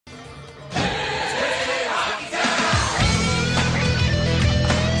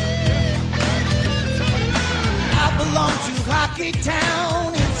Hockey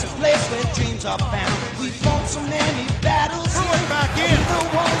Town is a place where dreams are found. We've fought so many battles. Bruin back in. The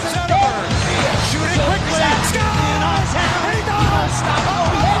ones that Zetterberg shooting quickly. in our town. He does. Stop. Oh,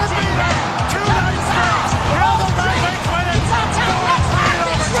 what a beater. 2 nights straight. Well, the Red Wings win it. It's our town. Let's fight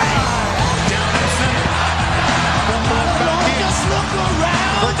this race. Down in center. Rumble back in. Just look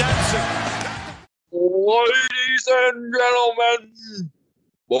around. For Dempsey. Ladies and gentlemen,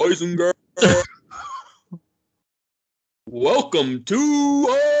 boys and girls, welcome to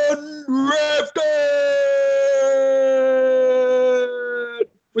Undrafted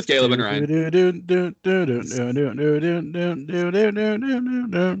with Caleb and Ryan.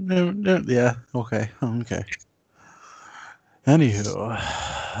 Yeah, okay. Anywho.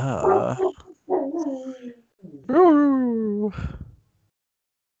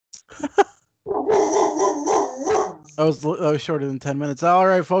 That was shorter than 10 minutes. All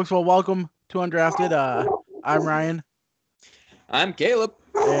right, folks. Well, welcome to Undrafted. I'm Ryan. I'm Caleb.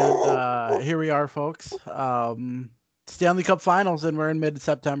 And here we are, folks. Stanley Cup Finals, and we're in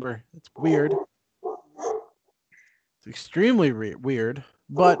mid-September. It's weird. It's extremely weird,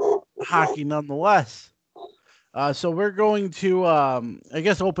 but hockey nonetheless. So we're going to, I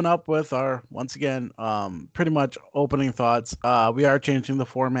guess, open up with our, once again, pretty much opening thoughts. We are changing the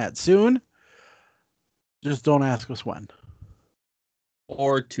format soon. Just don't ask us when.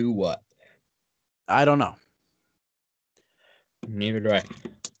 Or to what? I don't know. Neither do I.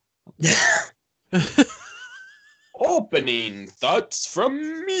 Opening thoughts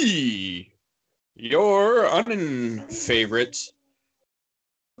from me, your unfavorite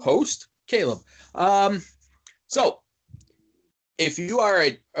host, Caleb. So, if you are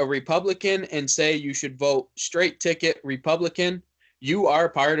a Republican and say you should vote straight ticket Republican, you are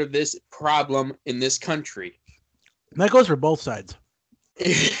part of this problem in this country. And that goes for both sides.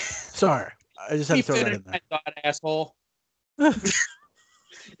 Sorry. I just had to throw that in there. I thought, asshole.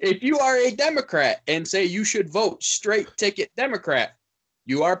 If you are a Democrat and say you should vote straight ticket Democrat,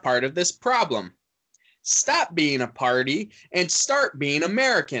 you are part of this problem. Stop being a party and start being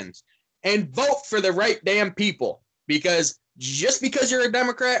Americans and vote for the right damn people. Because just because you're a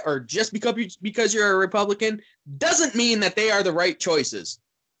Democrat or just because you're a Republican doesn't mean that they are the right choices.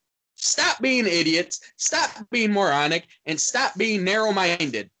 Stop being idiots, stop being moronic, and stop being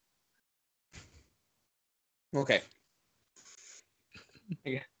narrow-minded. Okay.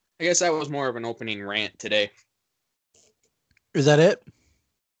 I guess that was more of an opening rant today. Is that it?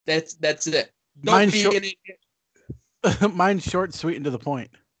 That's it. Mine's short, sweet, and to the point.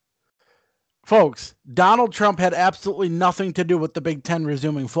 Folks, Donald Trump had absolutely nothing to do with the Big Ten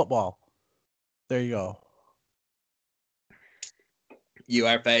resuming football. There you go. You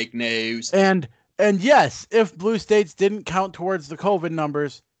are fake news. And yes, if blue states didn't count towards the COVID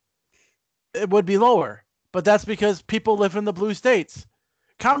numbers, it would be lower. But that's because people live in the blue states.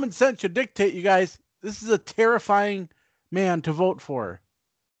 Common sense should dictate, you guys. This is a terrifying man to vote for.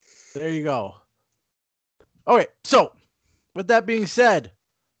 There you go. Okay, so with that being said,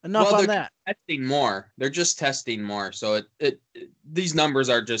 enough on that. Testing more. They're just testing more. So these numbers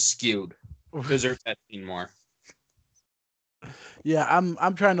are just skewed because they're testing more. Yeah,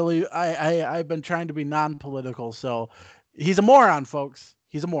 I'm trying to leave. I've been trying to be non-political. So he's a moron, folks.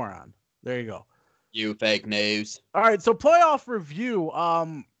 He's a moron. There you go. You fake news. All right, so playoff review.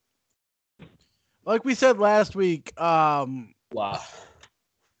 Like we said last week, Wow.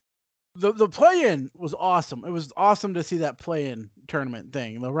 The play-in was awesome. It was awesome to see that play-in tournament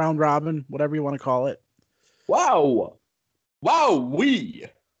thing, the round robin, whatever you want to call it. Wow. We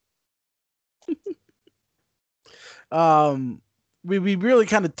really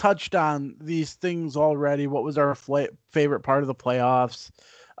kind of touched on these things already. What was our favorite part of the playoffs?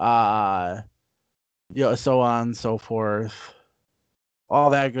 So on and so forth. All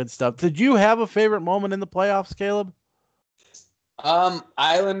that good stuff. Did you have a favorite moment in the playoffs, Caleb?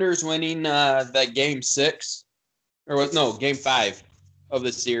 Islanders winning that game 6 game 5 of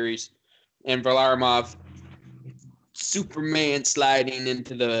the series, and Varlamov Superman sliding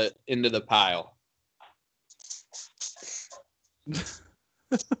into the pile. Just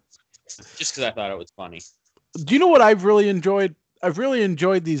because I thought it was funny. Do you know what I've really enjoyed? I've really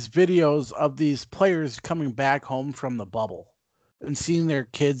enjoyed these videos of these players coming back home from the bubble and seeing their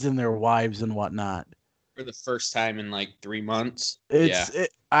kids and their wives and whatnot. For the first time in like 3 months.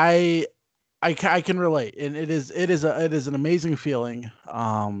 I can relate, and it is an amazing feeling.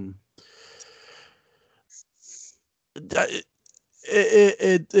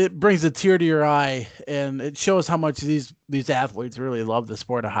 It brings a tear to your eye, and it shows how much these athletes really love the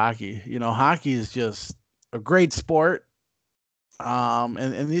sport of hockey. You know, hockey is just a great sport.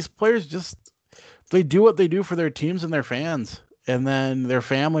 And these players they do what they do for their teams and their fans. and then their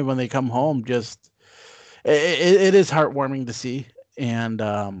family when they come home, just it is heartwarming to see. And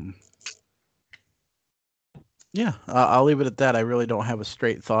yeah, I'll leave it at that. I really don't have a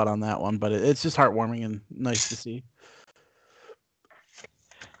straight thought on that one, but it's just heartwarming and nice to see.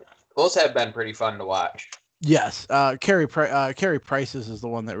 Those have been pretty fun to watch. Yes, Carey Price's is the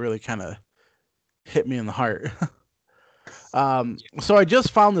one that really kind of hit me in the heart. So I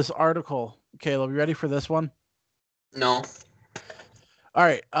just found this article. Caleb, you ready for this one? No. All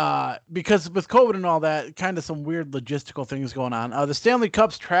right. Because with COVID and all that, kind of some weird logistical things going on. The Stanley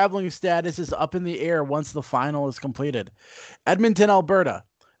Cup's traveling status is up in the air once the final is completed. Edmonton, Alberta.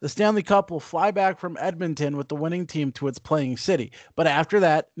 The Stanley Cup will fly back from Edmonton with the winning team to its playing city. But after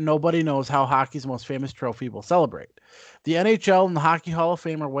that, nobody knows how hockey's most famous trophy will celebrate. The NHL and the Hockey Hall of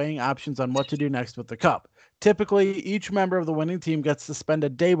Fame are weighing options on what to do next with the Cup. Typically, each member of the winning team gets to spend a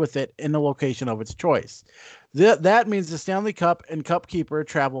day with it in the location of its choice. That means the Stanley Cup and Cup Keeper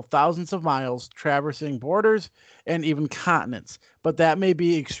travel thousands of miles, traversing borders and even continents. But that may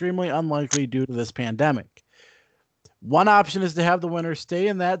be extremely unlikely due to this pandemic. One option is to have the winner stay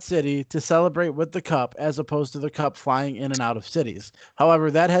in that city to celebrate with the Cup, as opposed to the Cup flying in and out of cities.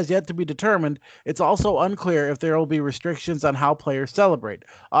 However, that has yet to be determined. It's also unclear if there will be restrictions on how players celebrate.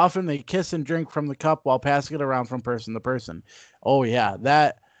 Often they kiss and drink from the Cup while passing it around from person to person. Oh yeah,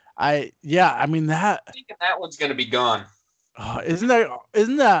 I mean that. I'm thinking that one's going to be gone. Isn't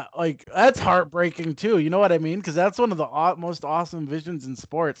that like, that's heartbreaking too? You know what I mean? Because that's one of the most awesome visions in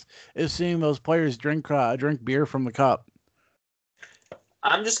sports, is seeing those players drink beer from the Cup.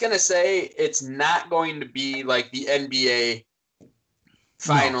 I'm just going to say it's not going to be like the NBA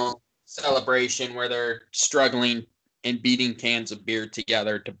final celebration where they're struggling and beating cans of beer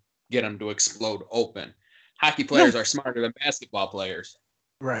together to get them to explode open. Hockey players are smarter than basketball players.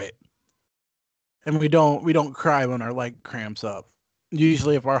 Right. And we don't cry when our leg cramps up.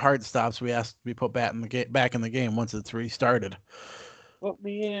 Usually, if our heart stops, we ask to be put back in the game once it's restarted. Put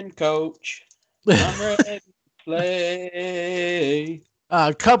me in, coach. I'm ready to play.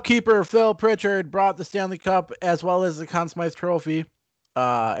 Cup keeper Phil Pritchard brought the Stanley Cup, as well as the Conn Smythe Trophy,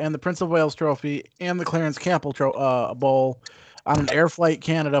 and the Prince of Wales Trophy, and the Clarence Campbell Bowl on an Air Flight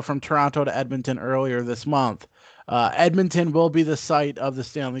Canada from Toronto to Edmonton earlier this month. Edmonton will be the site of the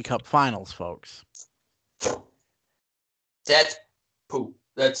Stanley Cup Finals, folks. That's poop.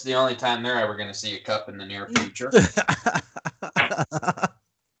 That's the only time they're ever going to see a cup in the near future.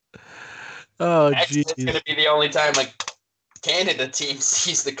 Oh, actually, geez. it's going to be the only time a Canada team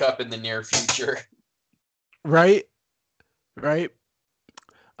sees the cup in the near future. Right.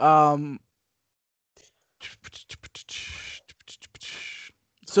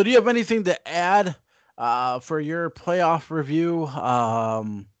 So do you have anything to add for your playoff review?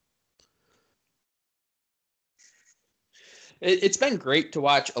 It's been great to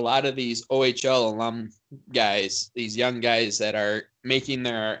watch a lot of these OHL alum guys, these young guys that are making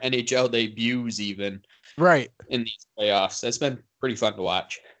their NHL debuts even Right. in these playoffs. That's been pretty fun to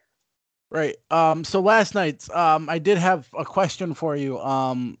watch. Right. So last night, I did have a question for you.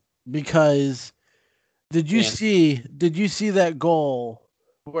 Because did you see that goal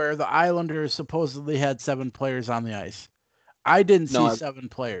where the Islanders supposedly had 7 players on the ice? I didn't see 7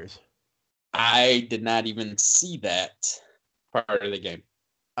 players. I did not even see that part of the game.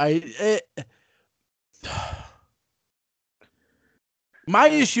 My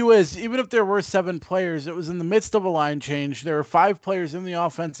issue is, even if there were 7 players, it was in the midst of a line change. There were 5 players in the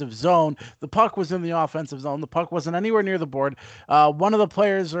offensive zone. The puck was in the offensive zone. The puck wasn't anywhere near the board. One of the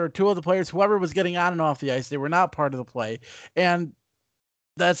players or 2 of the players, whoever was getting on and off the ice, they were not part of the play. And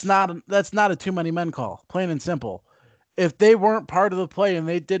that's not a too many men call, plain and simple. If they weren't part of the play and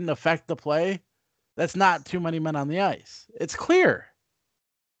they didn't affect the play, that's not too many men on the ice. It's clear.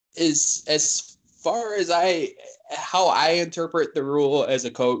 As far as how I interpret the rule as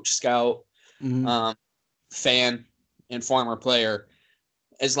a coach, scout, fan, and former player,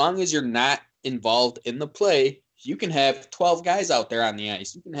 as long as you're not involved in the play, you can have 12 guys out there on the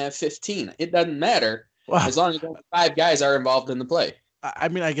ice. You can have 15. It doesn't matter as long as 5 guys are involved in the play. I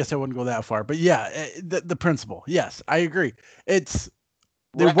mean, I guess I wouldn't go that far, but yeah, the principle. Yes, I agree. They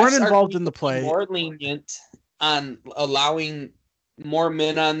weren't involved in the play. More lenient on allowing more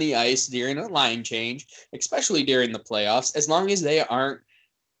men on the ice during a line change, especially during the playoffs, as long as they aren't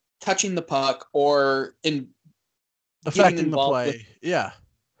touching the puck or affecting the play. Yeah.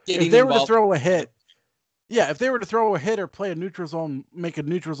 If they were to throw a hit, or play a neutral zone, make a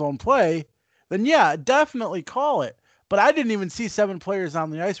neutral zone play, then yeah, definitely call it. But I didn't even see 7 players on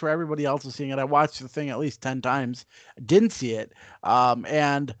the ice where everybody else was seeing it. I watched the thing at least 10 times. I didn't see it.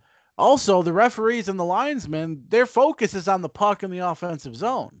 And Also, the referees and the linesmen, their focus is on the puck in the offensive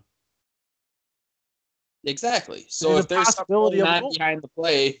zone. Exactly. So And if the there's something possibility going of a on goal. behind the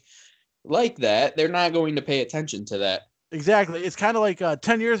play like that, they're not going to pay attention to that. Exactly. It's kind of like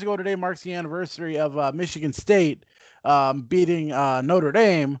 10 years ago today marks the anniversary of Michigan State beating Notre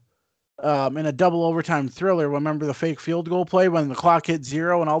Dame in a double overtime thriller. Remember the fake field goal play when the clock hit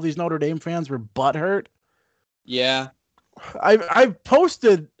 0 and all these Notre Dame fans were butthurt? Yeah. I've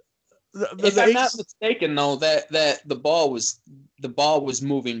posted If I'm not mistaken, though, that the ball was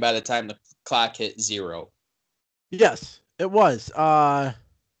moving by the time the clock hit 0. Yes, it was.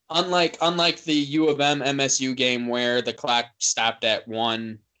 Unlike the U of M MSU game where the clock stopped at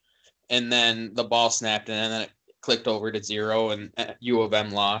 1 and then the ball snapped and then it clicked over to 0 and U of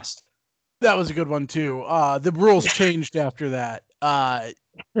M lost. That was a good one too. The rules changed after that.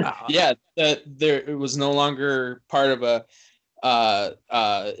 Yeah, it was no longer part of a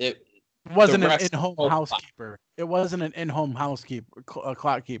it wasn't an refs- in-home housekeeper. It wasn't an in-home housekeeper, a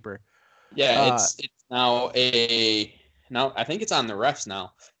clock keeper. Yeah, it's now I think it's on the refs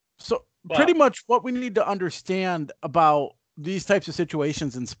now. So pretty much what we need to understand about these types of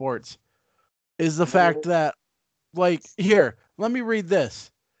situations in sports is the fact that, like, here, let me read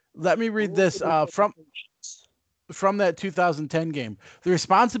this. Let me read this from that 2010 game. The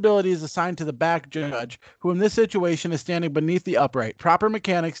responsibility is assigned to the back judge, who in this situation is standing beneath the upright. Proper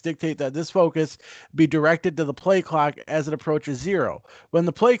mechanics dictate that this focus be directed to the play clock as it approaches 0. When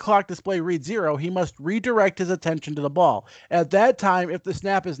the play clock display reads 0, he must redirect his attention to the ball. At that time, if the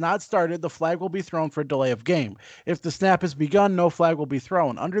snap is not started, the flag will be thrown for delay of game. If the snap has begun, no flag will be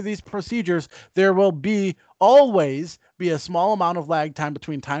thrown. Under these procedures, there will always be a small amount of lag time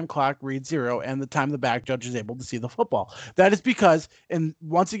between time clock reads 0 and the time the back judge is able to see the football. That is because, and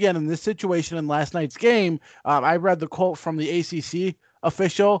once again, in this situation in last night's game, I read the quote from the ACC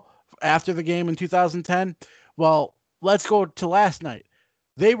official after the game in 2010. Well, let's go to last night.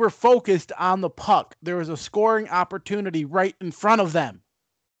 They were focused on the puck. There was a scoring opportunity right in front of them.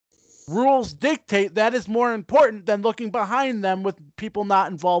 Rules dictate that is more important than looking behind them with people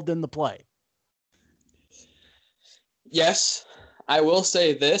not involved in the play. Yes, I will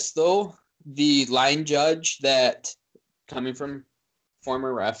say this, though. The line judge that, coming from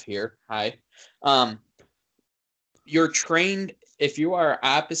former ref here, hi, you're trained, if you are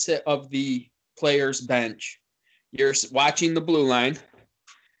opposite of the player's bench, you're watching the blue line,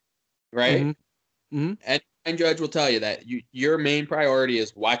 right? Mm-hmm. Mm-hmm. And line judge will tell you that. Your main priority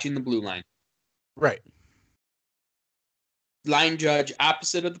is watching the blue line. Right. Line judge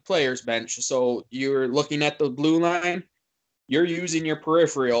opposite of the player's bench. So you're looking at the blue line, you're using your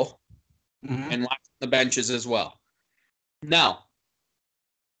peripheral and watching the benches as well. Now,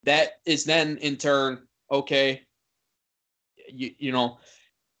 that is then in turn, okay, you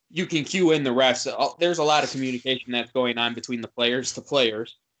can cue in the refs. There's a lot of communication that's going on between the players to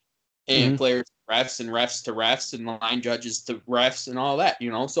players and players to refs and refs to refs and line judges to refs and all that,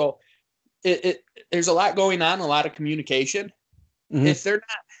 So there's a lot going on, a lot of communication. If they're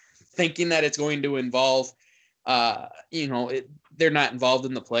not thinking that it's going to involve, they're not involved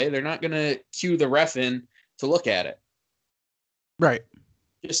in the play, they're not going to cue the ref in to look at it. Right.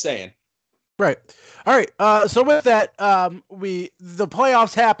 Just saying. Right. All right. So with that, the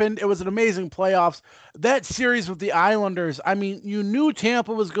playoffs happened. It was an amazing playoffs. That series with the Islanders, I mean, you knew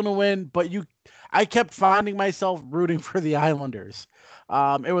Tampa was going to win, but I kept finding myself rooting for the Islanders.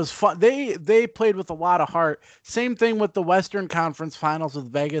 It was fun. They played with a lot of heart. Same thing with the Western Conference Finals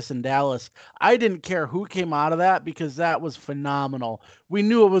with Vegas and Dallas. I didn't care who came out of that because that was phenomenal. We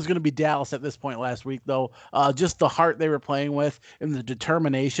knew it was going to be Dallas at this point last week, though. Just the heart they were playing with and the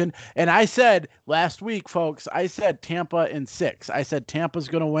determination. And I said last week, folks, I said Tampa in 6. I said Tampa's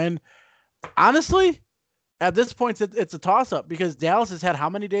going to win. Honestly, at this point, it's a toss-up because Dallas has had how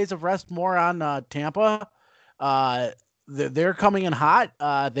many days of rest more on Tampa? They're coming in hot.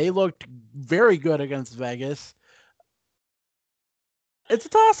 They looked very good against Vegas. It's a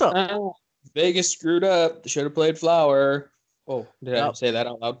toss-up. Vegas screwed up. They should have played Flower. Oh, did I say that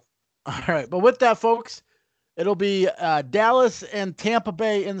out loud? All right. But with that, folks, it'll be Dallas and Tampa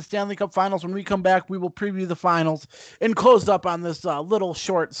Bay in the Stanley Cup Finals. When we come back, we will preview the finals and close up on this little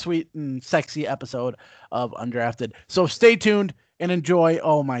short, sweet, and sexy episode of Undrafted. So stay tuned and enjoy.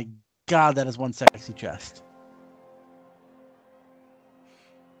 Oh, my God, that is one sexy chest.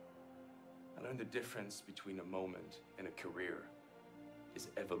 I learned the difference between a moment and a career is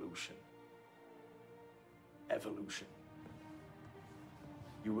evolution. Evolution.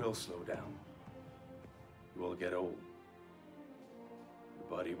 You will slow down. You will get old. Your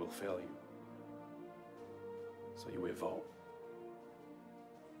body will fail you. So you evolve.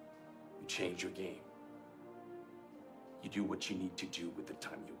 You change your game. You do what you need to do with the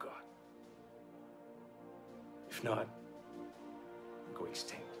time you got. If not, go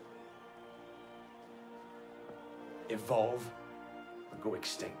extinct. Evolve or go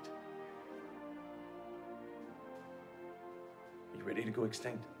extinct. Are you ready to go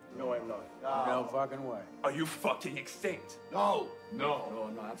extinct? No, I'm not. No fucking way. Are you fucking extinct? No.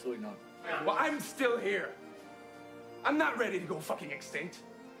 No, absolutely not. Well, I'm still here. I'm not ready to go fucking extinct.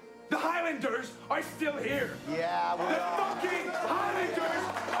 The Highlanders are still here. Yeah, we The are. fucking Highlanders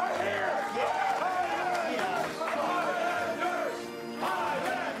are here. Highlanders!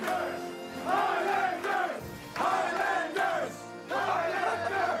 Highlanders! Highlanders! Highlanders!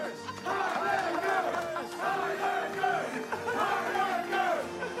 Highlanders! Highlanders! Highlanders!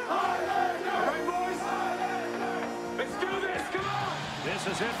 Highlanders! All right, boys? Let's do this. Come on. This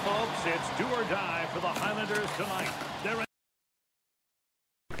is it, folks. It's do or die for the Highlanders tonight. They're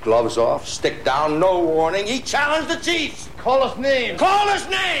Gloves off, stick down, no warning. He challenged the Chiefs. Call us names. Call his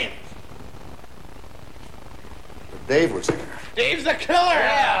names. But Dave was there. Dave's the killer.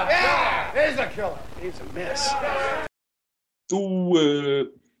 Yeah. Dave's the killer. Dave's a mess. Do it.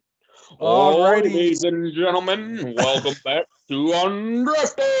 Alrighty. Ladies and gentlemen, welcome back to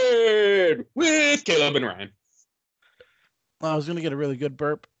Undrafted with Caleb and Ryan. I was gonna get a really good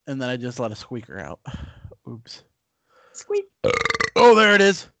burp, and then I just let a squeaker out. Oops. Squeak. Oh, there it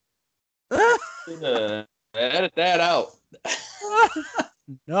is. Edit that out.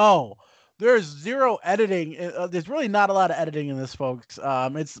 No, there's zero editing. There's really not a lot of editing in this, folks.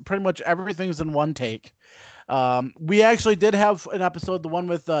 It's pretty much everything's in one take. We actually did have an episode, the one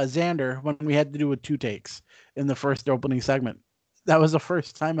with Xander, when we had to do with 2 takes in the first opening segment. That was the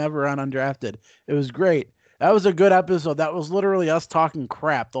first time ever on Undrafted. It was great. That was a good episode. That was literally us talking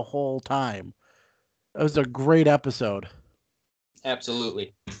crap the whole time. That was a great episode.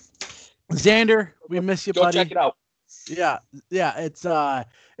 Absolutely. Xander, we miss you, Go buddy. check it out. Yeah,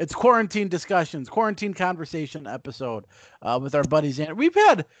 it's quarantine discussions, quarantine conversation episode with our buddy Xander. We've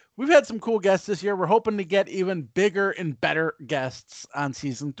had some cool guests this year. We're hoping to get even bigger and better guests on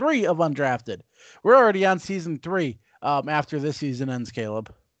season 3 of Undrafted. We're already on season 3 after this season ends,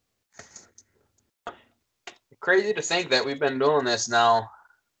 Caleb. Crazy to think that we've been doing this now.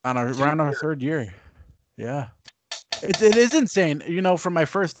 We're on our 3rd year. Yeah. It is insane, from the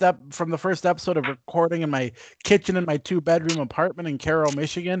first episode of recording in my kitchen in my 2-bedroom apartment in Carroll,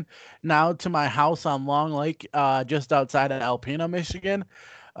 Michigan, now to my house on Long Lake, just outside of Alpena, Michigan.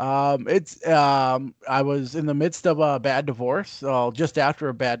 I was in the midst of a bad divorce, just after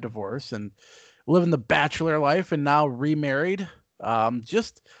a bad divorce, and living the bachelor life, and now remarried.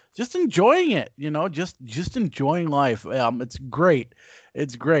 Just enjoying it, just enjoying life. It's great.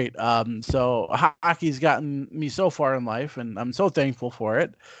 It's great. So hockey's gotten me so far in life, and I'm so thankful for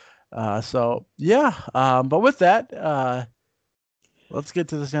it. But with that, let's get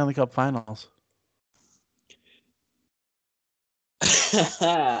to the Stanley Cup Finals.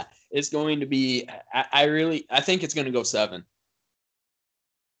 It's going to be, I think it's going to go 7.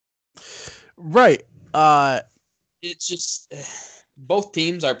 Right. It's just, both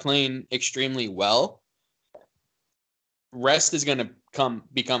teams are playing extremely well. Rest is going to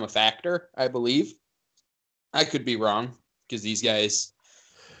become a factor, I believe. I could be wrong because these guys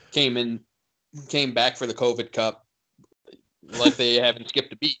came back for the COVID Cup like they haven't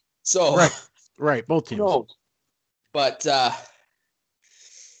skipped a beat. So right, both teams. No. But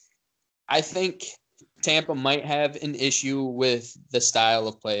I think Tampa might have an issue with the style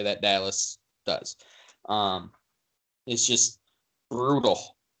of play that Dallas does. It's just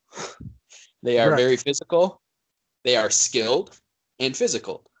brutal. They are very physical. They are skilled and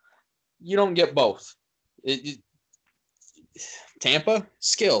physical. You don't get both. Tampa,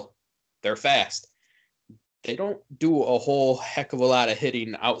 skill. They're fast. They don't do a whole heck of a lot of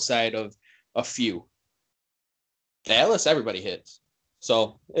hitting outside of a few. Dallas, everybody hits.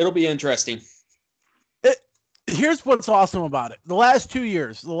 So it'll be interesting. Here's what's awesome about it. The last 2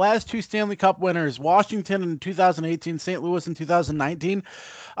 years, the last 2 Stanley Cup winners, Washington in 2018, St. Louis in 2019,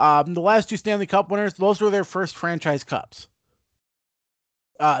 the last 2 Stanley Cup winners, those were their first franchise cups.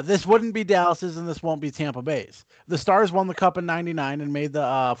 This wouldn't be Dallas's, and this won't be Tampa Bay's. The Stars won the Cup in 99 and made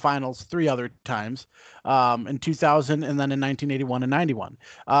the finals 3 other times, in 2000 and then in 1981 and 91.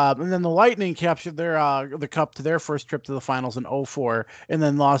 And then the Lightning captured the Cup to their first trip to the finals in 04 and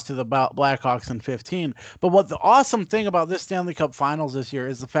then lost to the Blackhawks in 15. But what the awesome thing about this Stanley Cup Finals this year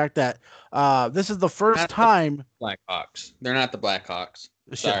is the fact that this is the first time. Blackhawks. They're not the Blackhawks.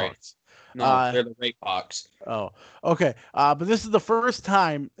 The Sorry. Shithawks. No, they're the Raithhawks. Oh, okay. But this is the first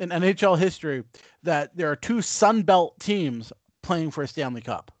time in NHL history that there are 2 Sun Belt teams playing for a Stanley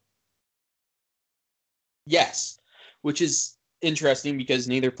Cup. Yes, which is interesting because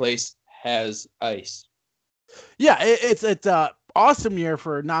neither place has ice. Yeah, it's a awesome year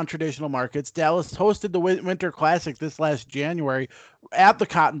for non-traditional markets. Dallas hosted the Winter Classic this last January at the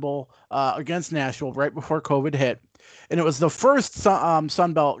Cotton Bowl against Nashville right before COVID hit, and it was the first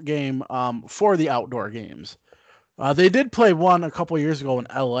Sun Belt game for the outdoor games. They did play one a couple years ago in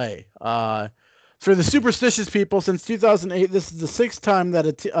LA. For the superstitious people, since 2008, this is the sixth time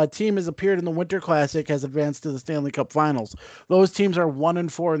that a team has appeared in the Winter Classic has advanced to the Stanley Cup Finals. Those teams are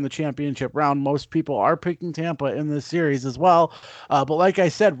 1-4 in the championship round. Most people are picking Tampa in this series as well. But like I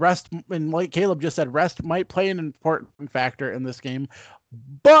said, rest, and like Caleb just said, rest might play an important factor in this game,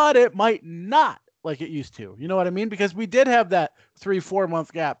 but it might not like it used to. You know what I mean? Because we did have that 3-4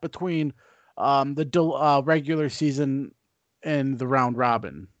 month gap between the regular season and the round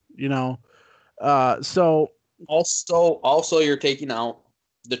robin, you know? So also you're taking out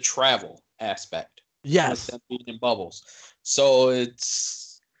the travel aspect. Yes. With them being in bubbles. So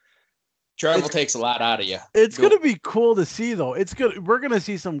travel takes a lot out of you. It's going to be cool to see though. We're going to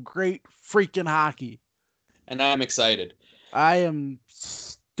see some great freaking hockey. And I'm excited. I am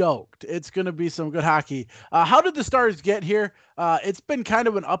stoked. It's going to be some good hockey. How did the Stars get here? It's been kind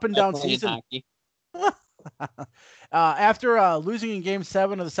of an up and down season. After losing in Game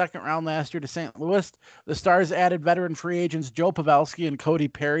 7 of the second round last year to St. Louis, the Stars added veteran free agents Joe Pavelski and Cody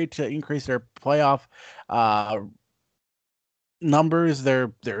Perry to increase their playoff numbers.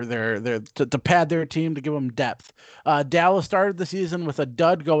 To pad their team to give them depth. Dallas started the season with a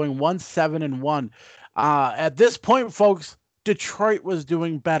dud, going 1-7-1. At this point, folks, Detroit was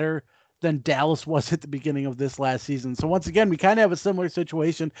doing better than Dallas was at the beginning of this last season. So once again, we kind of have a similar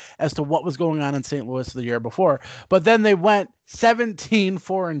situation as to what was going on in St. Louis the year before. But then they went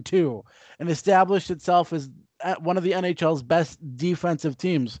 17-4-2 and established itself as one of the NHL's best defensive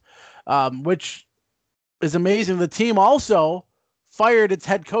teams, which is amazing. The team also fired its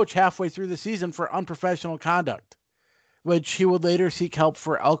head coach halfway through the season for unprofessional conduct, which he would later seek help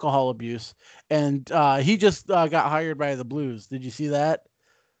for alcohol abuse. And he just got hired by the Blues. Did you see that?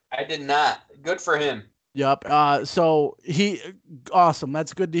 I did not. Good for him. Yep. So awesome.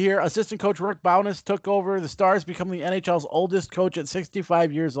 That's good to hear. Assistant coach Rick Bowness took over the Stars, becoming the NHL's oldest coach at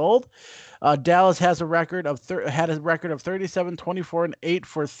 65 years old. Dallas has a record of 37, 24, and 8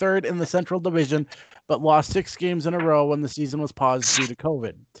 for third in the Central Division, but lost 6 games in a row when the season was paused due to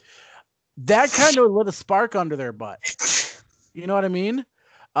COVID. That kind of lit a spark under their butt. You know what I mean?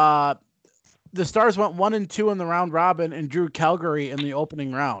 The Stars went 1-2 in the round robin and drew Calgary in the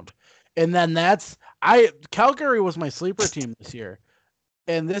opening round. And then Calgary was my sleeper team this year.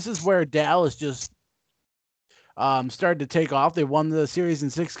 And this is where Dallas just started to take off. They won the series in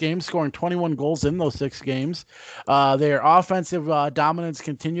 6 games, scoring 21 goals in those 6 games. Their offensive dominance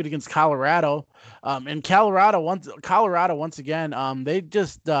continued against Colorado. And Colorado once again, they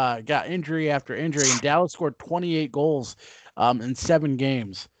just got injury after injury, and Dallas scored 28 goals in 7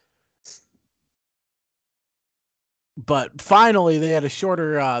 games. But finally, they had a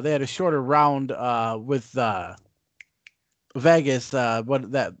shorter round with Vegas. That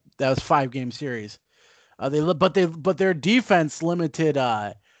was 5-game series. But their defense limited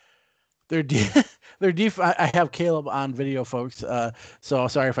their defense. I have Caleb on video, folks. So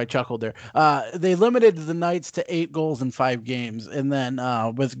sorry if I chuckled there. They limited the Knights to 8 goals in 5 games, and then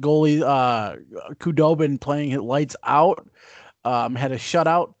with goalie Khudobin playing his lights out, had a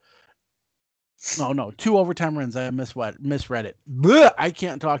shutout. No, 2 overtime runs. I misread it. Blech, I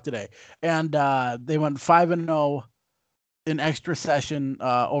can't talk today. And they went 5-0 in extra session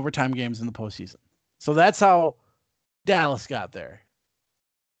overtime games in the postseason. So that's how Dallas got there.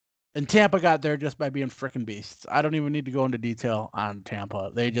 And Tampa got there just by being frickin' beasts. I don't even need to go into detail on Tampa.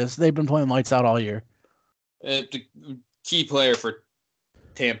 They've been playing lights out all year. The key player for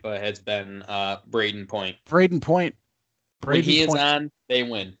Tampa has been Braden Point. When he is on, they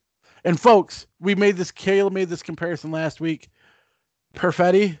win. And folks, Caleb made this comparison last week.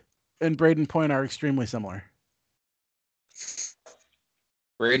 Perfetti and Braden Point are extremely similar.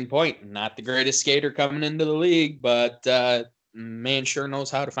 Braden Point, not the greatest skater coming into the league, but man sure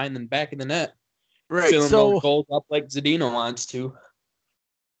knows how to find them back in the net. Right. Filling those goals up like Zadina wants to.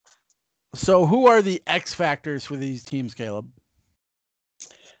 So who are the X factors for these teams, Caleb?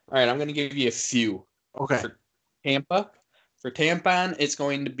 All right, I'm going to give you a few. Okay. For Tampa, it's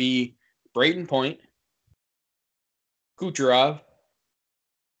going to be Braden Point, Kucherov,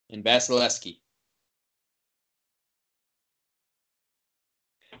 and Vasilevsky.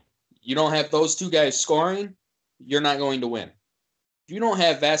 You don't have those 2 guys scoring, you're not going to win. If you don't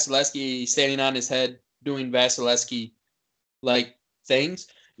have Vasilevsky standing on his head doing Vasilevsky-like things,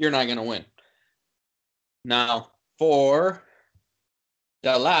 you're not going to win. Now, for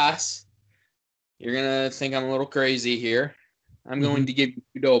Dallas, you're going to think I'm a little crazy here. I'm going to give you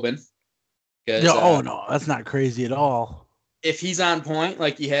Khudobin. Oh, no, that's not crazy at all. If he's on point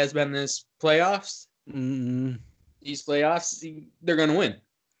like he has been this playoffs, these playoffs, they're going to win.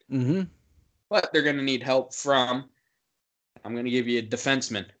 Mm-hmm. But they're going to need help from, I'm going to give you a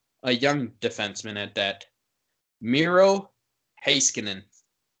defenseman, a young defenseman at that, Miro Heiskanen.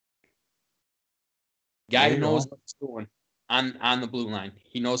 Guy who knows what he's doing on the blue line.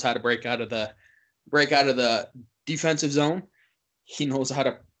 He knows how to break out of the defensive zone. He knows how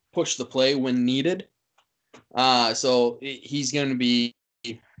to push the play when needed. So he's going to be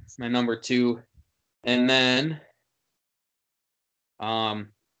my number 2. And then,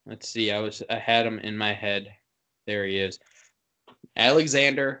 let's see. I had him in my head. There he is.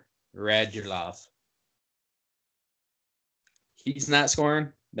 Alexander Radulov. He's not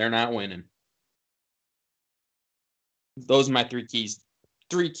scoring. They're not winning. Those are my 3 keys.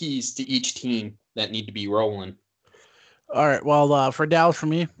 3 keys to each team that need to be rolling. All right. Well, for Dallas, for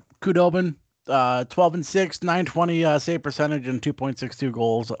me, Khudobin, 12-6, 920 save percentage, and 2.62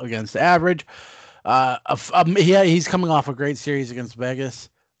 goals against average. He's coming off a great series against Vegas.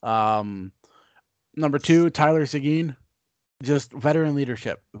 Number 2, Tyler Seguin, just veteran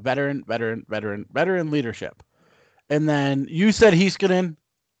leadership. Veteran leadership. And then you said Heiskanen.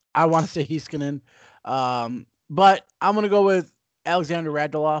 I want to say Heiskanen. But I'm going to go with Alexander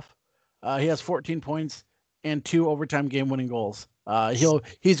Radulov. He has 14 points and 2 overtime game-winning goals.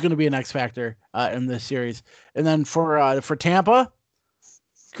 He's going to be an X factor in this series. And then for Tampa,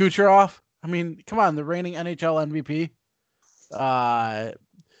 Kucherov. I mean, come on, the reigning NHL MVP.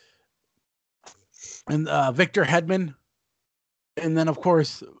 And Victor Hedman. And then, of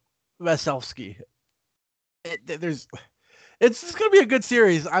course, Vasilevsky. It's going to be a good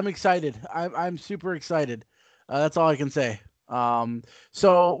series. I'm excited. I'm super excited. That's all I can say.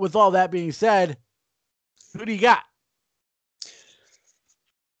 So with all that being said, who do you got?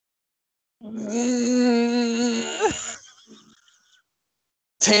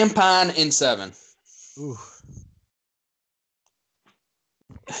 Tampon in 7. Ooh.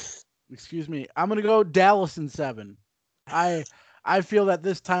 Excuse me. I'm going to go Dallas in 7. I feel that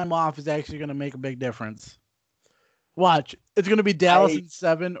this time off is actually going to make a big difference. Watch. It's going to be Dallas in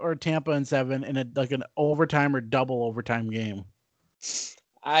 7 or Tampa in 7 in an overtime or double overtime game.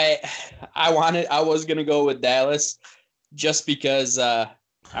 I was going to go with Dallas just because I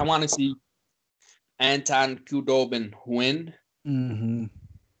want to see Anton Khudobin win. Mm-hmm.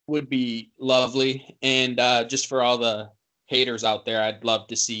 Would be lovely. And just for all the haters out there, I'd love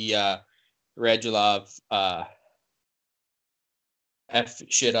to see Radulov F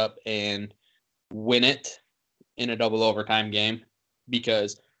shit up and win it in a double overtime game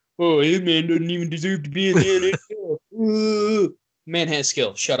because, his man doesn't even deserve to be in the NHL. Man has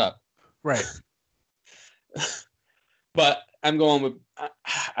skill. Shut up. Right. But I'm going with,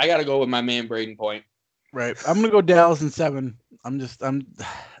 I got to go with my man Braden Point. Right. I'm going to go Dallas in 7. I'm just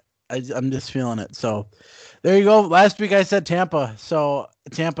feeling it. So there you go. Last week I said Tampa. So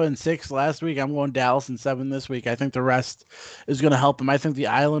Tampa in 6 last week. I'm going Dallas in 7 this week. I think the rest is going to help them. I think the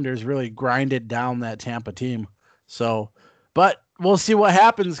Islanders really grinded down that Tampa team. So, but we'll see what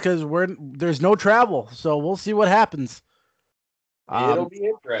happens because there's no travel. So we'll see what happens. It'll be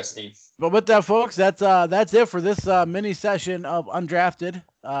interesting. But with that, folks, that's it for this mini session of Undrafted.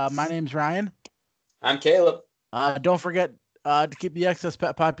 My name's Ryan. I'm Caleb. Don't forget to keep the excess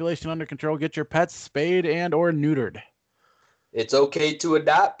pet population under control. Get your pets spayed and or neutered. It's okay to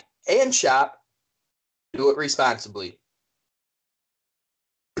adopt and shop. Do it responsibly.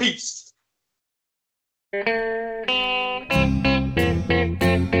 Peace.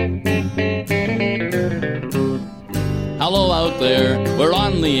 Hello out there, we're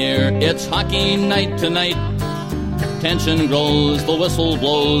on the air. It's hockey night tonight. Tension grows, the whistle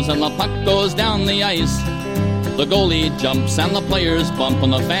blows, and the puck goes down the ice. The goalie jumps and the players bump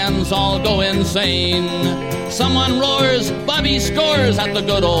and the fans all go insane. Someone roars, Bobby scores at the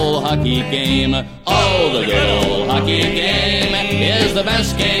good old hockey game. Oh, the good old hockey game is the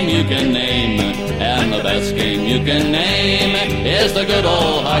best game you can name. And the best game you can name is the good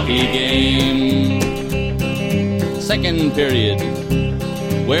old hockey game. Second period,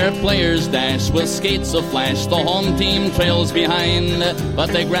 where players dash with skates aflash. The home team trails behind, but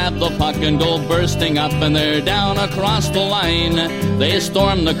they grab the puck and go bursting up, and they're down across the line. They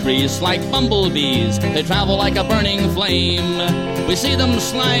storm the crease like bumblebees. They travel like a burning flame. We see them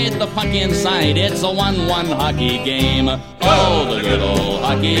slide the puck inside. It's a 1-1 hockey game. Oh, the good old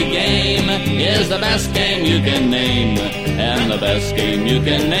hockey game is the best game you can name. And the best game you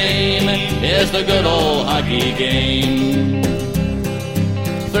can name is the good old hockey game.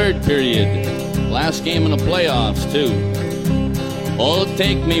 Third period, last game in the playoffs too. Oh,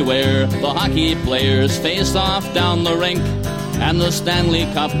 take me where the hockey players face off down the rink, and the Stanley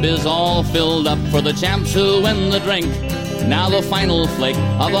Cup is all filled up for the champs who win the drink. Now the final flick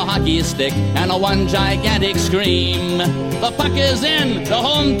of a hockey stick and a one gigantic scream. The puck is in, the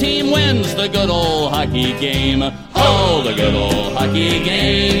home team wins the good old hockey game. Oh, the good old hockey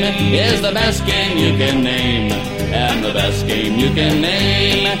game is the best game you can name. And the best game you can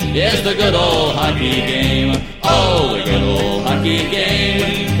name is the good old hockey game. Oh, the good old hockey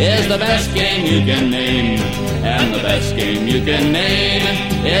game is the best game you can name. And the best game you can name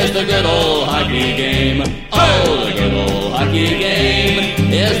is the good old hockey game. Oh, the good old hockey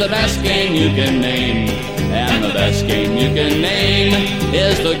game is the best game you can name. And the best game you can name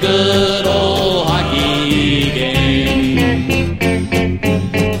is the good old